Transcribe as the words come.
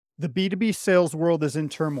The B2B sales world is in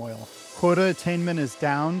turmoil. Quota attainment is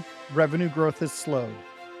down, revenue growth has slowed,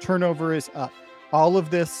 turnover is up. All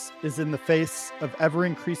of this is in the face of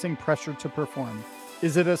ever-increasing pressure to perform.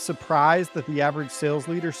 Is it a surprise that the average sales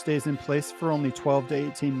leader stays in place for only 12 to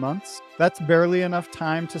 18 months? That's barely enough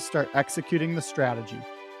time to start executing the strategy.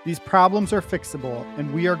 These problems are fixable,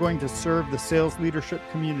 and we are going to serve the sales leadership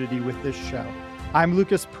community with this show. I'm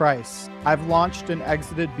Lucas Price. I've launched and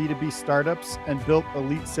exited B2B startups and built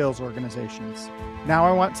elite sales organizations. Now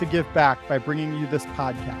I want to give back by bringing you this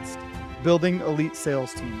podcast, Building Elite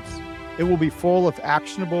Sales Teams. It will be full of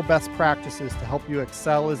actionable best practices to help you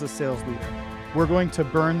excel as a sales leader. We're going to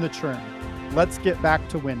burn the churn. Let's get back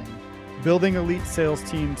to winning. Building Elite Sales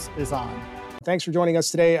Teams is on. Thanks for joining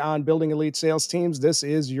us today on Building Elite Sales Teams. This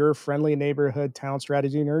is your friendly neighborhood talent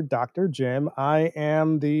strategy nerd, Dr. Jim. I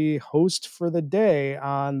am the host for the day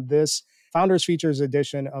on this Founders Features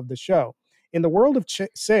edition of the show. In the world of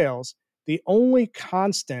sales, the only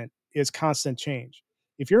constant is constant change.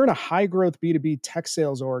 If you're in a high-growth B2B tech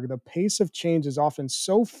sales org, the pace of change is often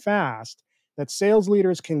so fast that sales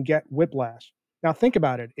leaders can get whiplash. Now think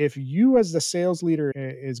about it. If you as the sales leader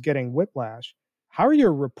is getting whiplash, how are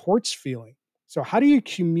your reports feeling? So how do you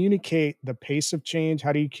communicate the pace of change?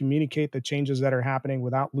 How do you communicate the changes that are happening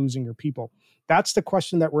without losing your people? That's the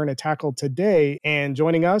question that we're going to tackle today. And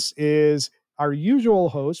joining us is our usual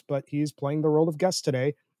host, but he's playing the role of guest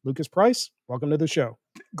today, Lucas Price. Welcome to the show.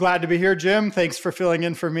 Glad to be here, Jim. Thanks for filling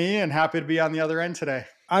in for me and happy to be on the other end today.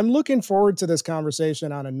 I'm looking forward to this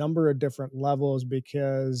conversation on a number of different levels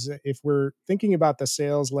because if we're thinking about the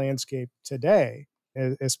sales landscape today,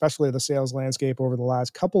 especially the sales landscape over the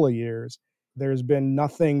last couple of years, there's been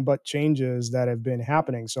nothing but changes that have been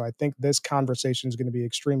happening. So I think this conversation is going to be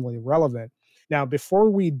extremely relevant. Now, before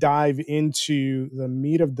we dive into the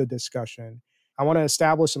meat of the discussion, I want to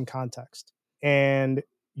establish some context. And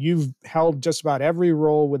you've held just about every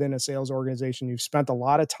role within a sales organization. You've spent a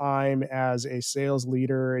lot of time as a sales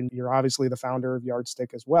leader, and you're obviously the founder of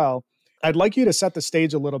Yardstick as well. I'd like you to set the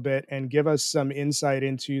stage a little bit and give us some insight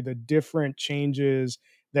into the different changes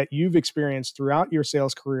that you've experienced throughout your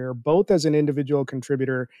sales career, both as an individual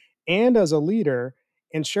contributor and as a leader,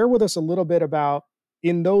 and share with us a little bit about,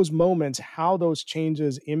 in those moments, how those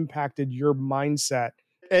changes impacted your mindset.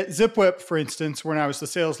 At ZipWhip, for instance, when I was the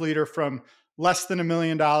sales leader from less than $1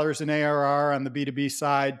 million in ARR on the B2B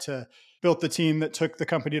side to built the team that took the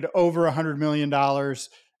company to over $100 million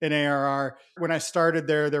in ARR. When I started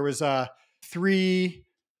there was 3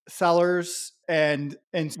 sellers and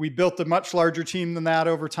we built a much larger team than that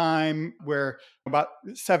over time, where about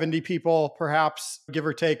 70 people, perhaps, give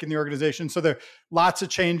or take, in the organization. So there are lots of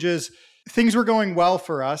changes. Things were going well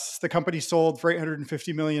for us. The company sold for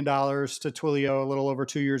 $850 million to Twilio a little over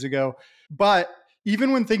 2 years ago. But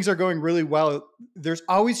even when things are going really well, there's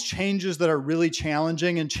always changes that are really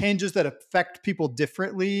challenging and changes that affect people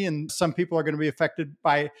differently. And some people are going to be affected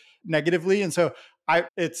by negatively. And so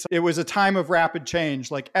it was a time of rapid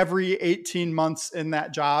change. Like every 18 months in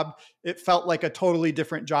that job, it felt like a totally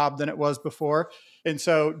different job than it was before. And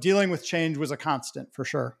so dealing with change was a constant for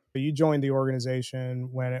sure. You joined the organization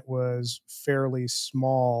when it was fairly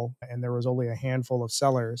small and there was only a handful of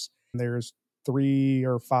sellers. There's 3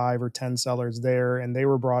 or 5 or 10 sellers there, and they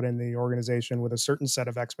were brought in the organization with a certain set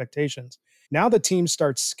of expectations. Now the team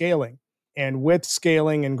starts scaling, and with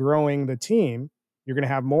scaling and growing the team, you're going to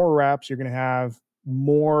have more reps, you're going to have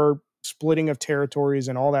more splitting of territories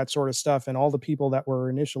and all that sort of stuff. And all the people that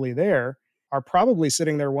were initially there are probably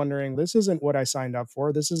sitting there wondering, this isn't what I signed up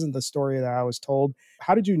for. This isn't the story that I was told.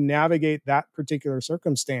 How did you navigate that particular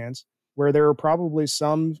circumstance where there were probably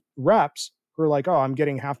some reps who are like, oh, I'm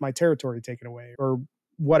getting half my territory taken away or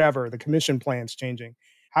whatever, the commission plan's changing?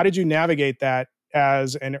 How did you navigate that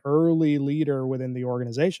as an early leader within the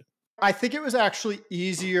organization? I think it was actually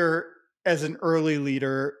easier as an early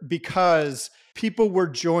leader because people were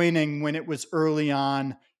joining when it was early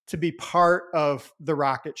on to be part of the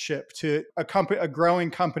rocket ship, to a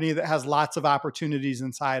growing company that has lots of opportunities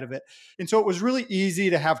inside of it. And so it was really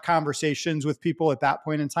easy to have conversations with people at that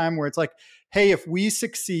point in time where it's like, hey, if we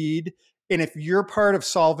succeed and if you're part of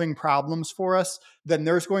solving problems for us, then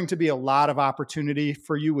there's going to be a lot of opportunity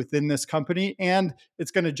for you within this company, and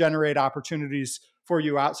it's going to generate opportunities for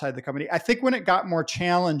you outside the company. I think when it got more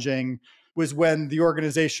challenging was when the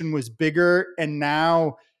organization was bigger and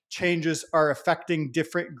now changes are affecting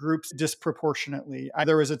different groups disproportionately.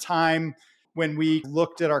 There was a time when we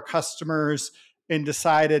looked at our customers and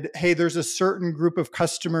decided, hey, there's a certain group of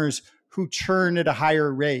customers who churn at a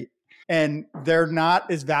higher rate. and they're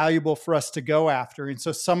not as valuable for us to go after. And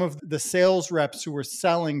so some of the sales reps who were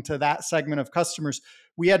selling to that segment of customers,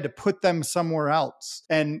 we had to put them somewhere else.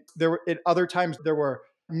 And at other times there were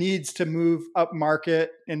needs to move up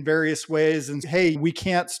market in various ways. And hey, we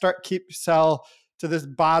can't sell to this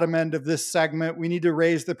bottom end of this segment. We need to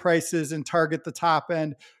raise the prices and target the top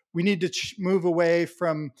end. We need to move away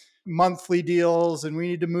from monthly deals, and we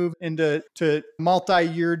need to move into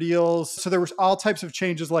multi-year deals. So there was all types of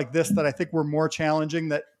changes like this that I think were more challenging,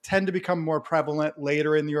 that tend to become more prevalent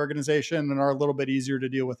later in the organization and are a little bit easier to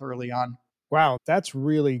deal with early on. Wow, that's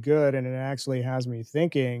really good. And it actually has me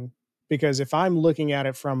thinking, because if I'm looking at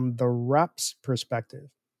it from the rep's perspective,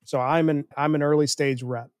 so I'm an early stage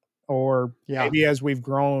rep, or maybe as we've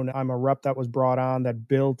grown, I'm a rep that was brought on that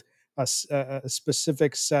built a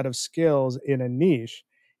specific set of skills in a niche.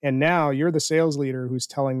 And now you're the sales leader who's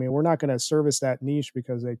telling me we're not going to service that niche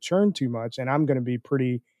because they churn too much. And I'm going to be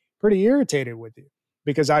pretty irritated with you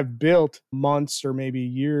because I've built months or maybe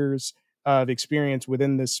years of experience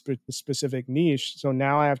within this specific niche. So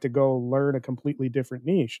now I have to go learn a completely different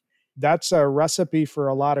niche. That's a recipe for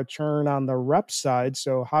a lot of churn on the rep side.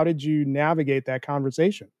 So how did you navigate that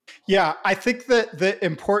conversation? Yeah, I think that the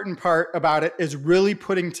important part about it is really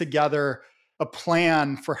putting together a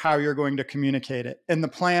plan for how you're going to communicate it. And the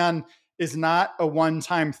plan is not a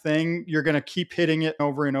one-time thing. You're going to keep hitting it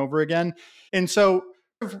over and over again. And so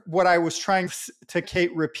what I was trying to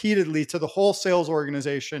communicate repeatedly to the whole sales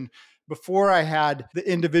organization before I had the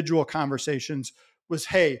individual conversations was,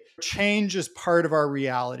 hey, change is part of our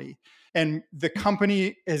reality. And the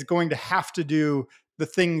company is going to have to do the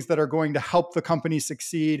things that are going to help the company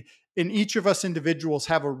succeed. And each of us individuals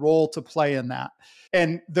have a role to play in that.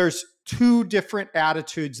 And there's two different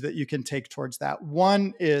attitudes that you can take towards that.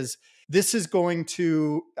 One is, I'm going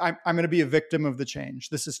to be a victim of the change.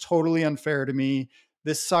 This is totally unfair to me.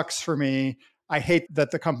 This sucks for me. I hate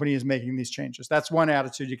that the company is making these changes. That's one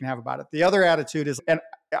attitude you can have about it. The other attitude is, and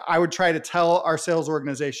I would try to tell our sales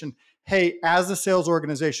organization, hey, as a sales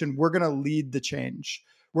organization, we're going to lead the change.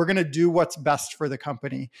 We're going to do what's best for the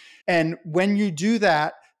company. And when you do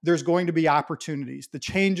that, there's going to be opportunities. The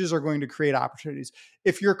changes are going to create opportunities.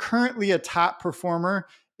 If you're currently a top performer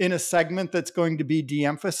in a segment that's going to be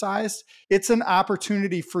de-emphasized, it's an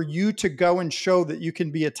opportunity for you to go and show that you can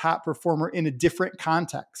be a top performer in a different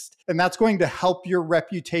context. And that's going to help your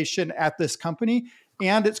reputation at this company.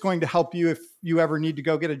 And it's going to help you if you ever need to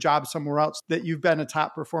go get a job somewhere else, that you've been a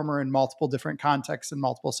top performer in multiple different contexts and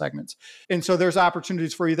multiple segments. And so there's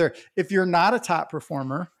opportunities for you there. If you're not a top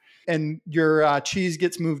performer and your cheese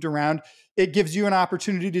gets moved around, it gives you an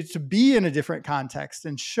opportunity to be in a different context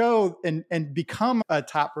and show and become a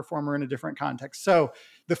top performer in a different context. So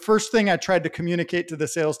the first thing I tried to communicate to the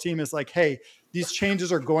sales team is like, hey, these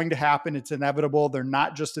changes are going to happen. It's inevitable. They're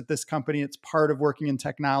not just at this company. It's part of working in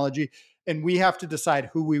technology. And we have to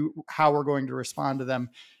decide how we're going to respond to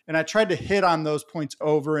them. And I tried to hit on those points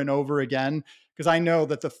over and over again, because I know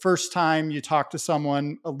that the first time you talk to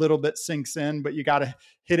someone, a little bit sinks in, but you got to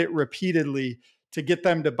hit it repeatedly to get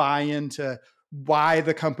them to buy into why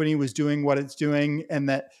the company was doing what it's doing, and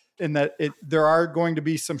that there are going to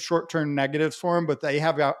be some short-term negatives for them, but they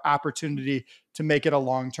have an opportunity to make it a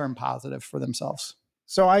long-term positive for themselves.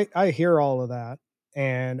 So I hear all of that,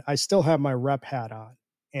 and I still have my rep hat on.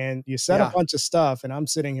 And you said a bunch of stuff, and I'm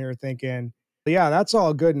sitting here thinking, yeah, that's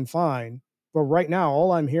all good and fine. But right now,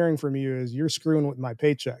 all I'm hearing from you is you're screwing with my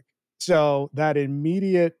paycheck. So that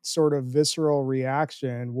immediate sort of visceral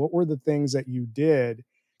reaction, what were the things that you did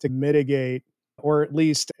to mitigate or at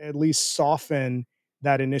least soften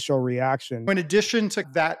that initial reaction? In addition to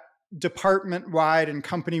that department-wide and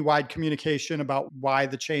company-wide communication about why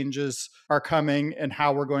the changes are coming and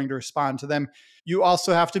how we're going to respond to them, you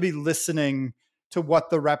also have to be listening to what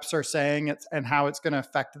the reps are saying and how it's going to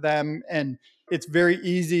affect them. And it's very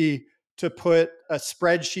easy to put a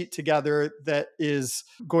spreadsheet together that is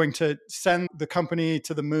going to send the company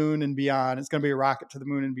to the moon and beyond. It's going to be a rocket to the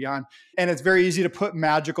moon and beyond. And it's very easy to put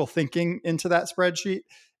magical thinking into that spreadsheet.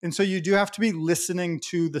 And so you do have to be listening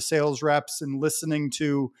to the sales reps and listening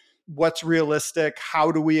to what's realistic.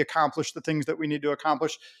 How do we accomplish the things that we need to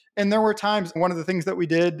accomplish? And there were times, one of the things that we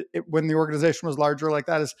did when the organization was larger like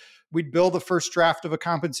that is we'd build the first draft of a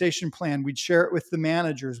compensation plan. We'd share it with the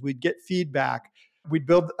managers. We'd get feedback. We'd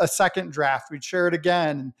build a second draft. We'd share it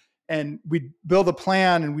again. And we'd build a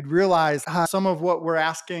plan, and we'd realize some of what we're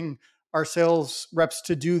asking our sales reps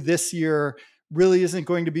to do this year really isn't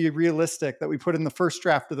going to be realistic that we put in the first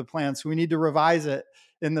draft of the plan. So we need to revise it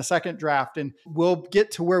in the second draft, and we'll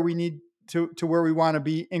get to where we need to where we want to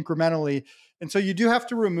be incrementally. And so you do have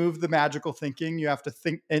to remove the magical thinking. You have to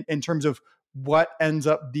think in terms of what ends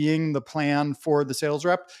up being the plan for the sales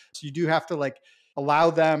rep. So you do have to like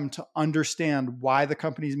allow them to understand why the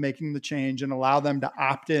company's making the change and allow them to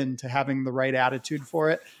opt in to having the right attitude for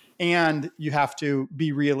it. And you have to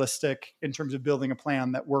be realistic in terms of building a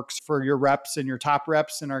plan that works for your reps and your top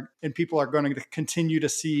reps, and people are going to continue to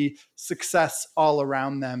see success all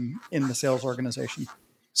around them in the sales organization.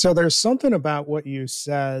 So there's something about what you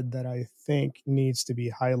said that I think needs to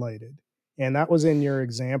be highlighted. And that was in your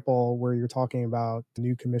example where you're talking about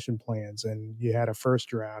new commission plans and you had a first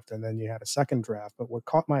draft and then you had a second draft. But what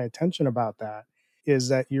caught my attention about that is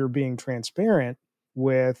that you're being transparent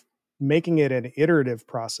with making it an iterative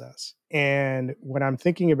process. And when I'm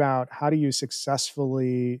thinking about how do you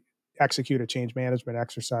successfully execute a change management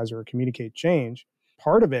exercise or communicate change,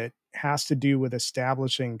 part of it has to do with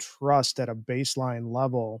establishing trust at a baseline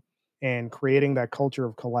level and creating that culture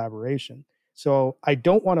of collaboration. So I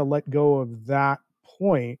don't want to let go of that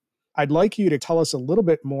point. I'd like you to tell us a little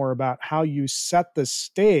bit more about how you set the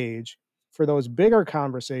stage for those bigger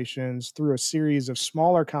conversations through a series of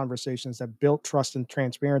smaller conversations that built trust and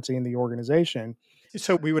transparency in the organization.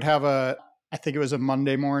 So we would have I think it was a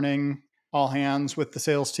Monday morning, all hands with the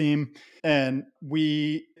sales team. And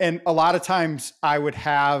a lot of times I would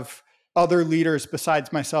have other leaders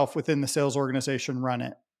besides myself within the sales organization run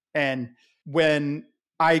it. And when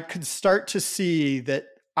I could start to see that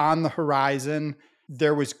on the horizon,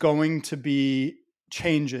 there was going to be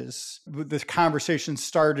changes. The conversation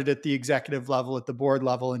started at the executive level, at the board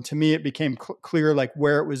level. And to me, it became clear like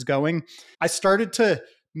where it was going. I started to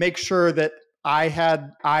make sure that I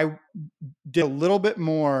did a little bit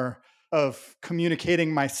more of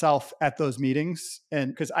communicating myself at those meetings.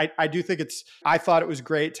 And because I do think I thought it was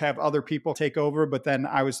great to have other people take over, but then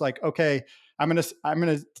I was like, okay, I'm going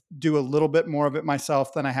to do a little bit more of it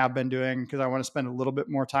myself than I have been doing because I want to spend a little bit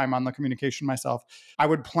more time on the communication myself. I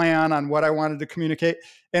would plan on what I wanted to communicate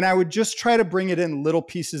and I would just try to bring it in little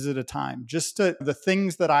pieces at a time, just to the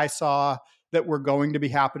things that I saw that were going to be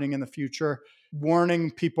happening in the future,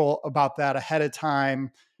 warning people about that ahead of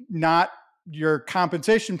time. Not your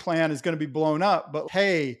compensation plan is going to be blown up, but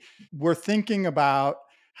hey, we're thinking about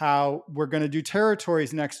how we're going to do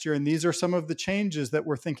territories next year. And these are some of the changes that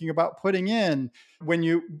we're thinking about putting in. When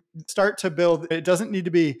you start to build, it doesn't need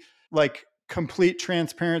to be like complete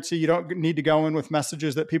transparency. You don't need to go in with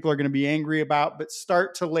messages that people are going to be angry about, but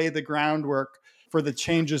start to lay the groundwork for the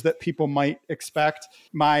changes that people might expect.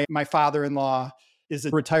 My father-in-law is a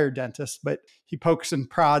retired dentist, but he pokes and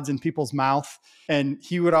prods in people's mouth. And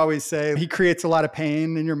he would always say, he creates a lot of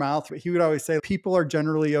pain in your mouth, but he would always say, people are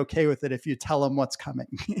generally okay with it if you tell them what's coming.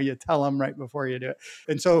 You tell them right before you do it.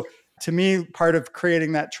 And so to me, part of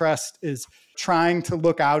creating that trust is trying to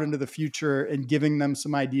look out into the future and giving them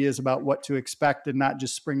some ideas about what to expect and not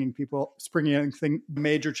just springing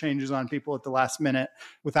major changes on people at the last minute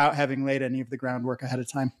without having laid any of the groundwork ahead of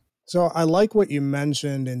time. So I like what you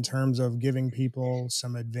mentioned in terms of giving people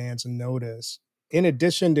some advance notice. In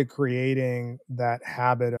addition to creating that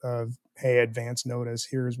habit of, hey, advance notice,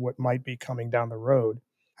 here's what might be coming down the road.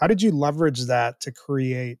 How did you leverage that to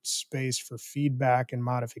create space for feedback and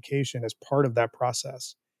modification as part of that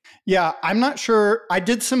process? Yeah, I'm not sure. I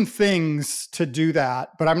did some things to do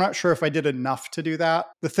that, but I'm not sure if I did enough to do that.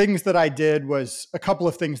 The things that I did was a couple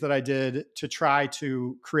of things that I did to try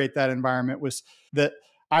to create that environment was that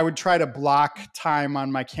I would try to block time on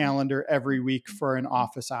my calendar every week for an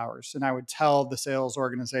office hours. And I would tell the sales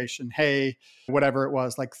organization, hey, whatever it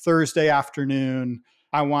was, like Thursday afternoon,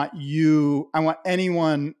 I want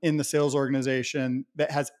anyone in the sales organization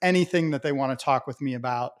that has anything that they want to talk with me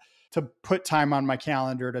about to put time on my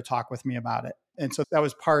calendar to talk with me about it. And so that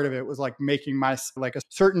was part of it, was like making like a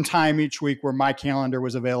certain time each week where my calendar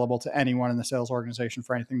was available to anyone in the sales organization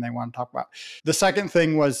for anything they want to talk about. The second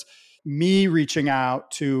thing was me reaching out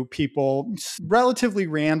to people relatively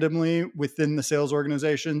randomly within the sales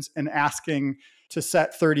organizations and asking to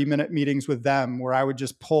set 30-minute meetings with them where I would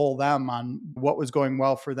just poll them on what was going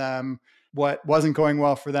well for them, what wasn't going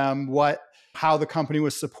well for them, how the company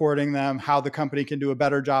was supporting them, how the company can do a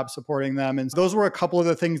better job supporting them. And those were a couple of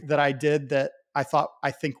the things that I did that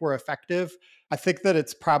I think were effective. I think that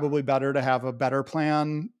it's probably better to have a better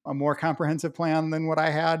plan, a more comprehensive plan than what I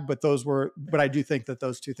had, but I do think that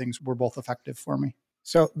those two things were both effective for me.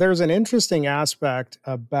 So there's an interesting aspect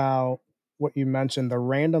about what you mentioned, the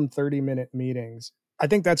random 30-minute meetings. I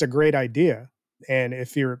think that's a great idea. And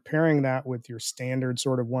if you're pairing that with your standard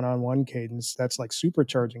sort of one-on-one cadence, that's like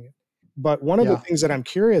supercharging it. But one of the things that I'm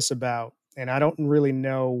curious about, and I don't really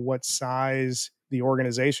know what size the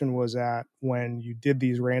organization was at when you did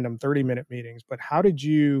these random 30-minute meetings, but how did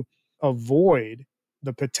you avoid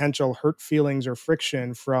the potential hurt feelings or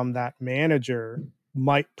friction from that manager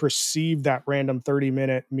might perceive that random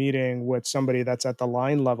 30-minute meeting with somebody that's at the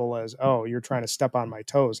line level as, oh, you're trying to step on my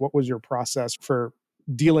toes. What was your process for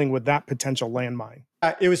dealing with that potential landmine?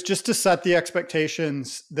 It was just to set the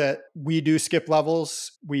expectations that we do skip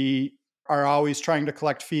levels. We are always trying to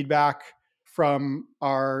collect feedback from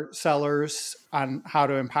our sellers on how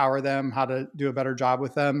to empower them, how to do a better job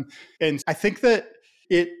with them. And I think that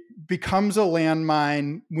it becomes a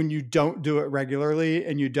landmine when you don't do it regularly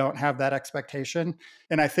and you don't have that expectation.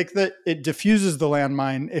 And I think that it diffuses the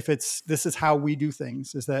landmine if this is how we do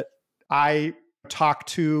things, is that I talk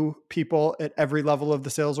to people at every level of the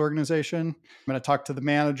sales organization. I'm going to talk to the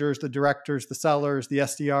managers, the directors, the sellers, the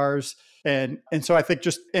SDRs. And so I think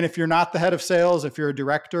and if you're not the head of sales, if you're a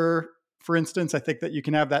director, for instance, I think that you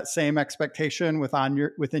can have that same expectation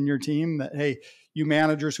within your team that, hey, you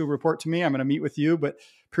managers who report to me, I'm going to meet with you, but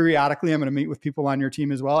periodically I'm going to meet with people on your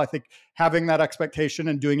team as well. I think having that expectation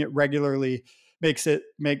and doing it regularly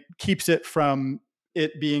keeps it from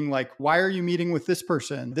it being like, why are you meeting with this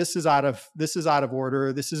person? This is out of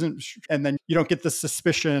order. This isn't, and then you don't get the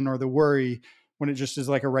suspicion or the worry when it just is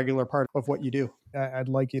like a regular part of what you do. I'd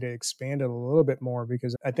like you to expand it a little bit more,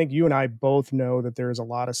 because I think you and I both know that there's a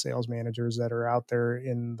lot of sales managers that are out there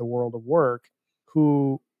in the world of work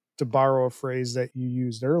who, to borrow a phrase that you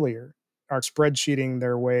used earlier, are spreadsheeting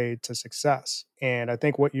their way to success. And I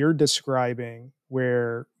think what you're describing,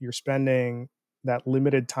 where you're spending that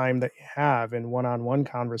limited time that you have in one-on-one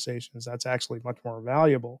conversations, that's actually much more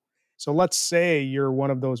valuable. So let's say you're one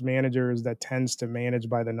of those managers that tends to manage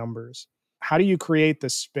by the numbers. How do you create the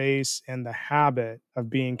space and the habit of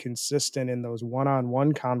being consistent in those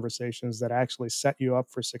one-on-one conversations that actually set you up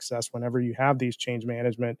for success whenever you have these change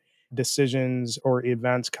management decisions or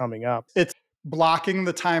events coming up? It's blocking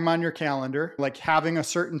the time on your calendar, like having a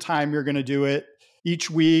certain time you're going to do it each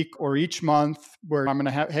week or each month, where I'm going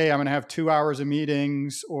to have 2 hours of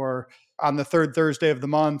meetings, or on the third Thursday of the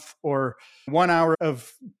month, or 1 hour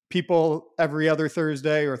of people every other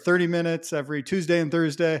Thursday, or 30 minutes every Tuesday and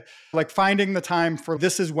Thursday. Like finding the time for,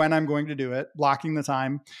 this is when I'm going to do it, blocking the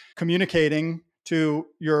time, communicating to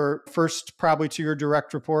probably to your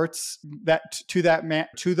direct reports,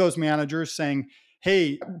 to those managers, saying,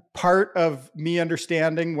 hey, part of me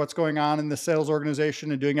understanding what's going on in the sales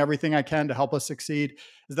organization and doing everything I can to help us succeed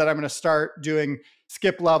is that I'm going to start doing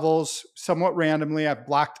skip levels somewhat randomly.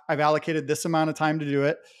 I've allocated this amount of time to do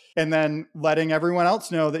it. And then letting everyone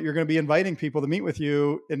else know that you're going to be inviting people to meet with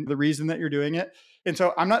you and the reason that you're doing it. And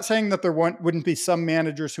so I'm not saying that there wouldn't be some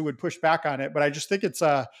managers who would push back on it, but I just think it's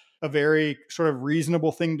a very sort of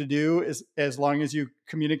reasonable thing to do, as long as you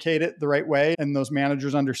communicate it the right way and those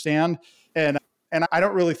managers understand. And I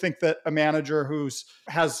don't really think that a manager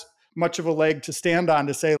has much of a leg to stand on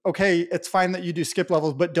to say, okay, it's fine that you do skip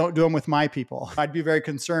levels, but don't do them with my people. I'd be very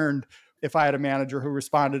concerned if I had a manager who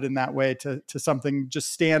responded in that way to something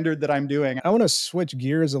just standard that I'm doing. I want to switch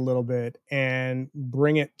gears a little bit and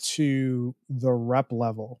bring it to the rep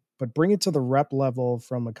level, but bring it to the rep level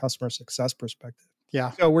from a customer success perspective.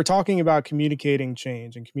 Yeah. So we're talking about communicating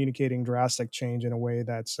change and communicating drastic change in a way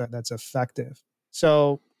that's effective.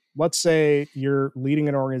 So let's say you're leading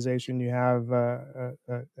an organization, you have a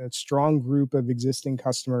strong group of existing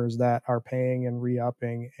customers that are paying and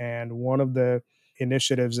re-upping, and one of the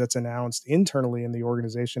initiatives that's announced internally in the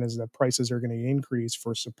organization is that prices are going to increase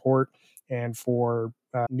for support and for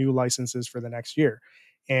new licenses for the next year.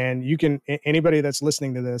 And anybody that's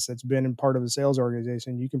listening to this that's been in part of the sales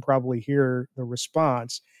organization, you can probably hear the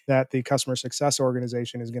response that the customer success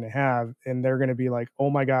organization is going to have. And they're going to be like,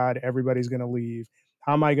 oh my God, everybody's going to leave.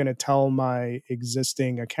 How am I going to tell my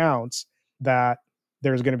existing accounts that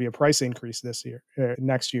there's going to be a price increase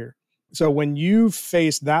next year? So when you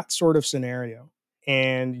face that sort of scenario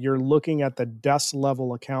and you're looking at the desk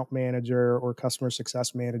level account manager or customer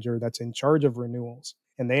success manager that's in charge of renewals,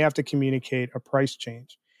 and they have to communicate a price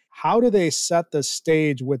change, how do they set the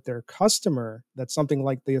stage with their customer that something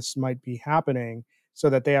like this might be happening so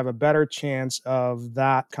that they have a better chance of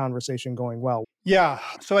that conversation going well? Yeah.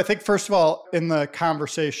 So I think, first of all, in the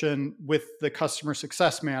conversation with the customer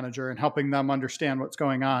success manager and helping them understand what's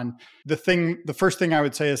going on, the first thing I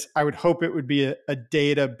would say is I would hope it would be a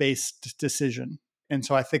data-based decision. And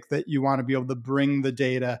so I think that you want to be able to bring the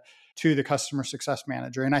data to the customer success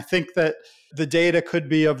manager. And I think that the data could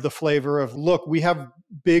be of the flavor of, look, we have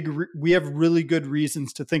really good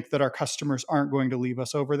reasons to think that our customers aren't going to leave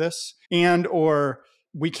us over this, or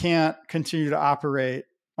we can't continue to operate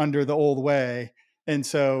under the old way. And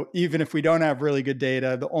so even if we don't have really good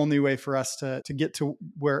data, the only way for us to get to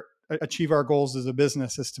where achieve our goals as a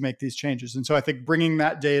business is to make these changes. And so I think bringing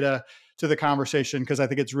that data to the conversation, because I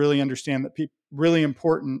think it's really really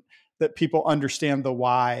important that people understand the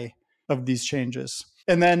why of these changes.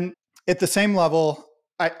 And then at the same level,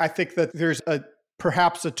 I think that there's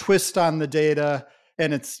perhaps a twist on the data,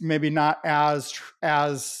 and it's maybe not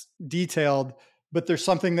as detailed, but there's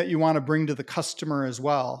something that you want to bring to the customer as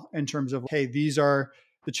well in terms of, hey, these are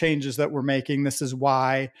the changes that we're making. This is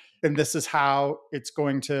why, and this is how it's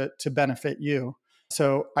going to benefit you.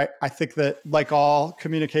 So I think that, like all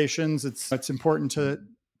communications, it's important to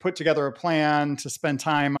put together a plan, to spend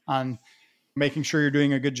time on making sure you're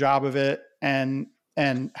doing a good job of it,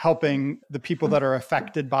 and helping the people that are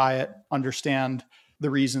affected by it understand the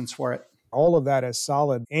reasons for it. All of that is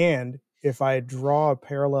solid. And if I draw a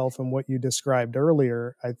parallel from what you described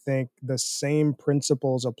earlier, I think the same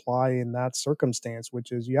principles apply in that circumstance,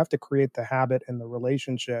 which is you have to create the habit and the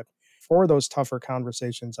relationship for those tougher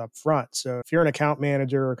conversations up front. So if you're an account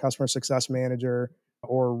manager or customer success manager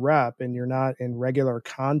or rep and you're not in regular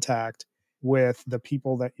contact with the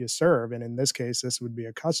people that you serve, and in this case, this would be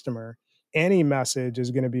a customer, any message is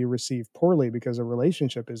going to be received poorly because a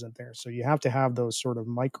relationship isn't there. So you have to have those sort of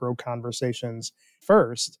micro conversations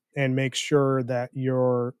first and make sure that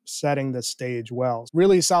you're setting the stage well.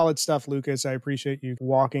 Really solid stuff, Lucas. I appreciate you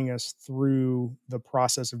walking us through the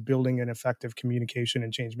process of building an effective communication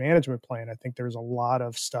and change management plan. I think there's a lot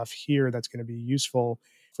of stuff here that's going to be useful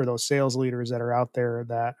for those sales leaders that are out there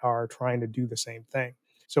that are trying to do the same thing.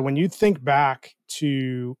 So when you think back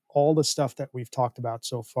to all the stuff that we've talked about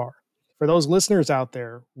so far, for those listeners out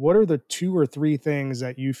there, what are the 2 or 3 things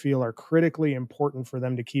that you feel are critically important for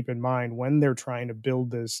them to keep in mind when they're trying to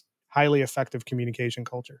build this highly effective communication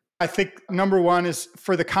culture? I think number one is,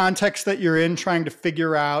 for the context that you're in, trying to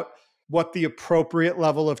figure out what the appropriate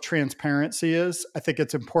level of transparency is. I think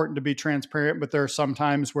it's important to be transparent, but there are some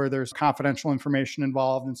times where there's confidential information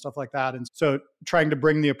involved and stuff like that. And so trying to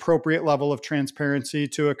bring the appropriate level of transparency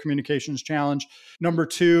to a communications challenge. Number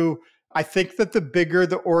 2, I think that the bigger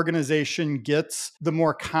the organization gets, the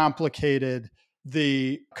more complicated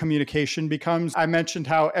the communication becomes. I mentioned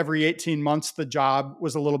how every 18 months the job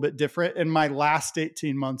was a little bit different. In my last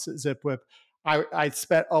 18 months at ZipWhip, I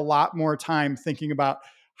spent a lot more time thinking about,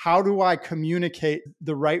 how do I communicate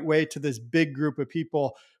the right way to this big group of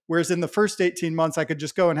people? Whereas in the first 18 months, I could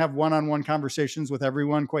just go and have one-on-one conversations with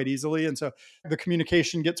everyone quite easily. And so the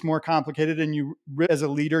communication gets more complicated, and you, as a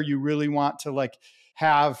leader, you really want to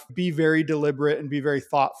be very deliberate and be very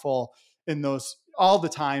thoughtful in those all the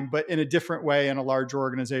time, but in a different way in a larger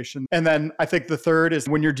organization. And then I think the third is,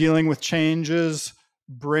 when you're dealing with changes,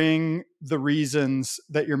 bring the reasons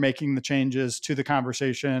that you're making the changes to the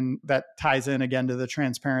conversation. That ties in again to the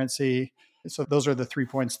transparency. So those are the 3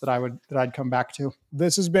 points that I'd come back to.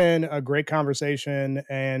 This has been a great conversation,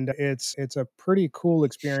 and it's a pretty cool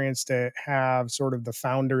experience to have sort of the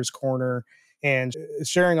founder's corner and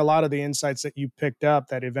sharing a lot of the insights that you picked up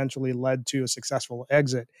that eventually led to a successful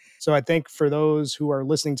exit. So I think for those who are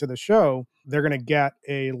listening to the show, they're going to get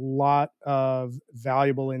a lot of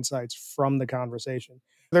valuable insights from the conversation.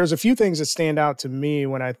 There's a few things that stand out to me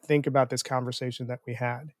when I think about this conversation that we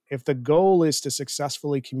had. If the goal is to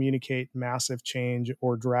successfully communicate massive change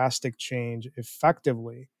or drastic change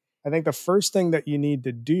effectively, I think the first thing that you need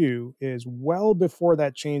to do is, well before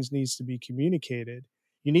that change needs to be communicated,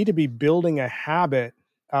 you need to be building a habit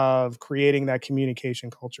of creating that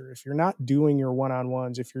communication culture. If you're not doing your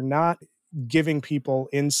one-on-ones, if you're not giving people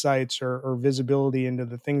insights or visibility into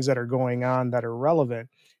the things that are going on that are relevant,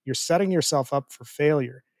 you're setting yourself up for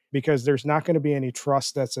failure, because there's not going to be any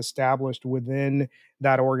trust that's established within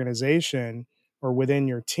that organization or within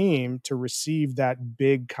your team to receive that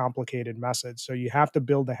big, complicated message. So you have to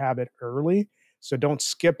build the habit early. So don't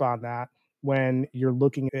skip on that when you're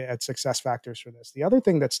looking at success factors for this. The other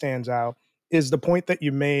thing that stands out is the point that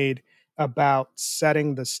you made about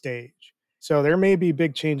setting the stage. So there may be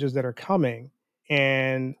big changes that are coming.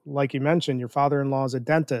 And like you mentioned, your father-in-law is a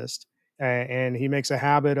dentist, and he makes a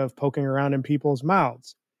habit of poking around in people's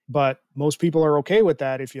mouths. But most people are okay with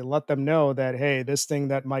that if you let them know that, hey, this thing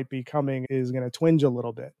that might be coming is going to twinge a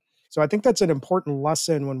little bit. So I think that's an important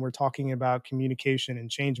lesson when we're talking about communication and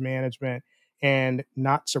change management and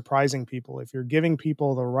not surprising people. If you're giving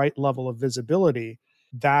people the right level of visibility,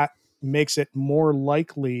 that makes it more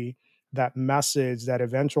likely that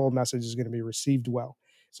eventual message is going to be received well.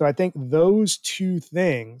 So I think those 2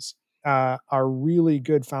 things are really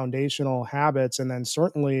good foundational habits. And then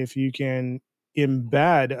certainly if you can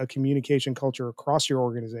embed a communication culture across your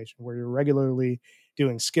organization where you're regularly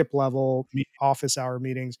doing skip level office hour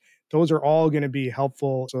meetings, Those are all going to be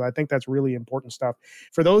helpful. So I think that's really important stuff.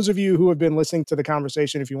 For those of you who have been listening to the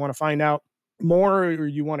conversation, if you want to find out more or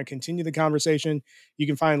you want to continue the conversation, you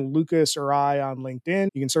can find Lucas or I on LinkedIn.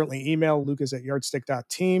 You can certainly email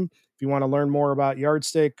lucas@yardstick.team. If you want to learn more about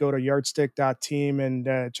Yardstick, go to yardstick.team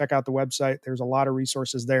and check out the website. There's a lot of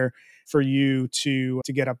resources there for you to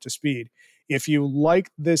get up to speed. If you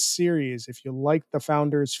like this series, if you like the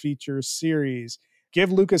Founders Features series,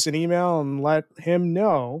 give Lucas an email and let him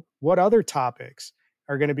know what other topics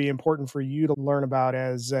are going to be important for you to learn about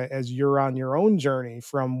as you're on your own journey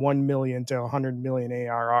from 1 million to 100 million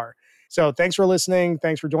ARR. So thanks for listening.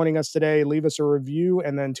 Thanks for joining us today. Leave us a review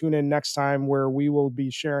and then tune in next time where we will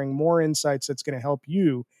be sharing more insights that's going to help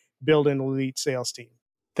you build an elite sales team.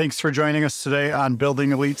 Thanks for joining us today on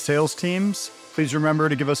Building Elite Sales Teams. Please remember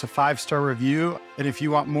to give us a 5-star review. And if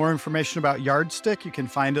you want more information about Yardstick, you can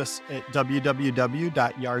find us at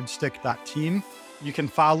www.yardstick.team. You can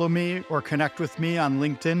follow me or connect with me on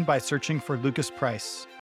LinkedIn by searching for Lucas Price.